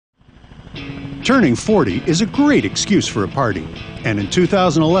Turning 40 is a great excuse for a party, and in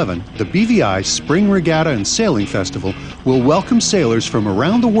 2011, the BVI Spring Regatta and Sailing Festival will welcome sailors from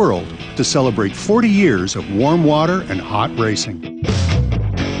around the world to celebrate 40 years of warm water and hot racing.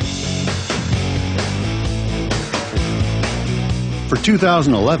 For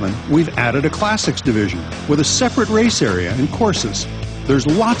 2011, we've added a Classics division with a separate race area and courses. There's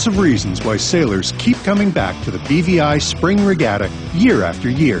lots of reasons why sailors keep coming back to the BVI Spring Regatta year after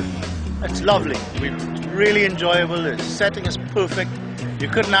year. It's lovely. It's really enjoyable. The setting is perfect. You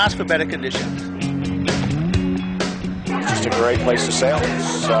couldn't ask for better conditions. It's just a great place to sail.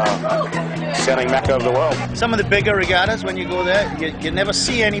 It's sailing mecca of the world. Some of the bigger regattas, when you go there, you never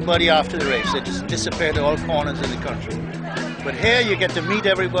see anybody after the race. They just disappear to all corners of the country. But here you get to meet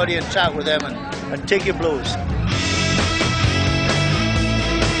everybody and chat with them and take your blows.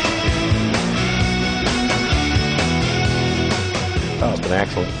 Oh, it's been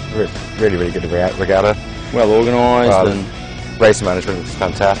excellent. Really, really good regatta. Well organised and race management is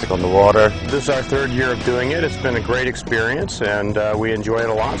fantastic on the water. This is our third year of doing it. It's been a great experience and we enjoy it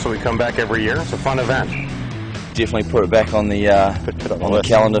a lot, so we come back every year. It's a fun event. Definitely put it back on the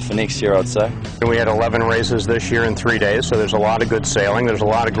calendar for next year, I'd say. And we had 11 races this year in 3 days, so there's a lot of good sailing. There's a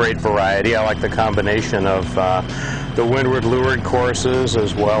lot of great variety. I like the combination of the windward-leeward courses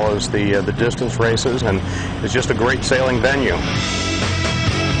as well as the distance races, and it's just a great sailing venue.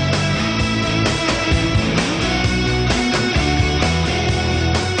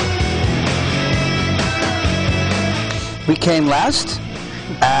 We came last,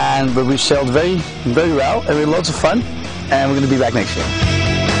 but we sailed very, very well, and we had lots of fun, and we're going to be back next year.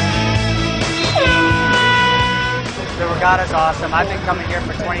 The regatta's awesome. I've been coming here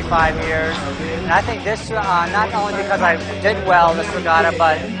for 25 years, and I think this, not only because I did well this regatta,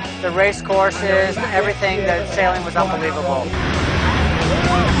 but the race courses, everything, the sailing was unbelievable.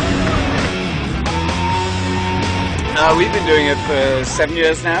 We've been doing it for 7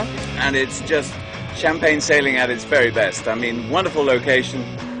 years now, and it's just champagne sailing at its very best. I mean, wonderful location,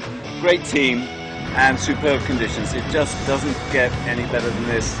 great team, and superb conditions. It just doesn't get any better than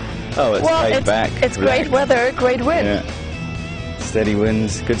this. Oh, it's laid back. It's great weather, great wind. Yeah. Steady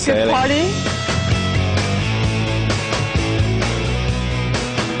winds, good sailing. Good party.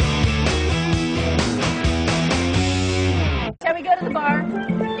 Shall we go to the bar?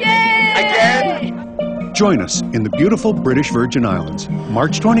 Yay! Again? Join us in the beautiful British Virgin Islands,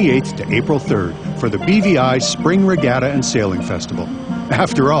 March 28th to April 3rd for the BVI Spring Regatta and Sailing Festival.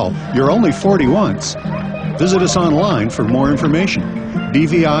 After all, you're only 40 once. Visit us online for more information.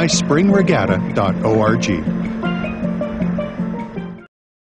 bvispringregatta.org.